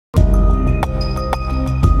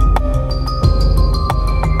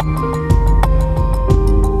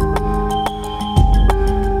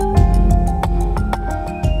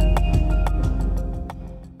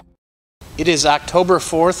It is October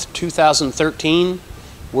 4th, 2013.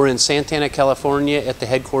 We're in Santana, California at the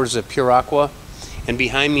headquarters of Pure Aqua, and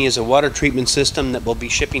behind me is a water treatment system that will be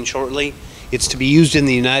shipping shortly. It's to be used in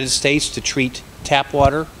the United States to treat tap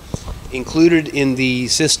water. Included in the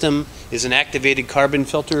system is an activated carbon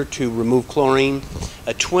filter to remove chlorine,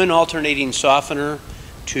 a twin alternating softener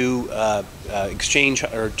to exchange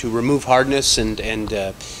or to remove hardness and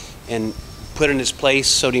put in its place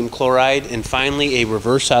sodium chloride, and finally a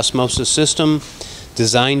reverse osmosis system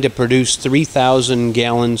designed to produce 3,000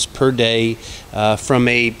 gallons per day from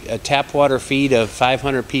a tap water feed of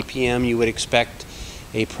 500 ppm. You would expect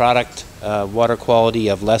a product water quality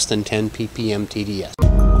of less than 10 ppm TDS.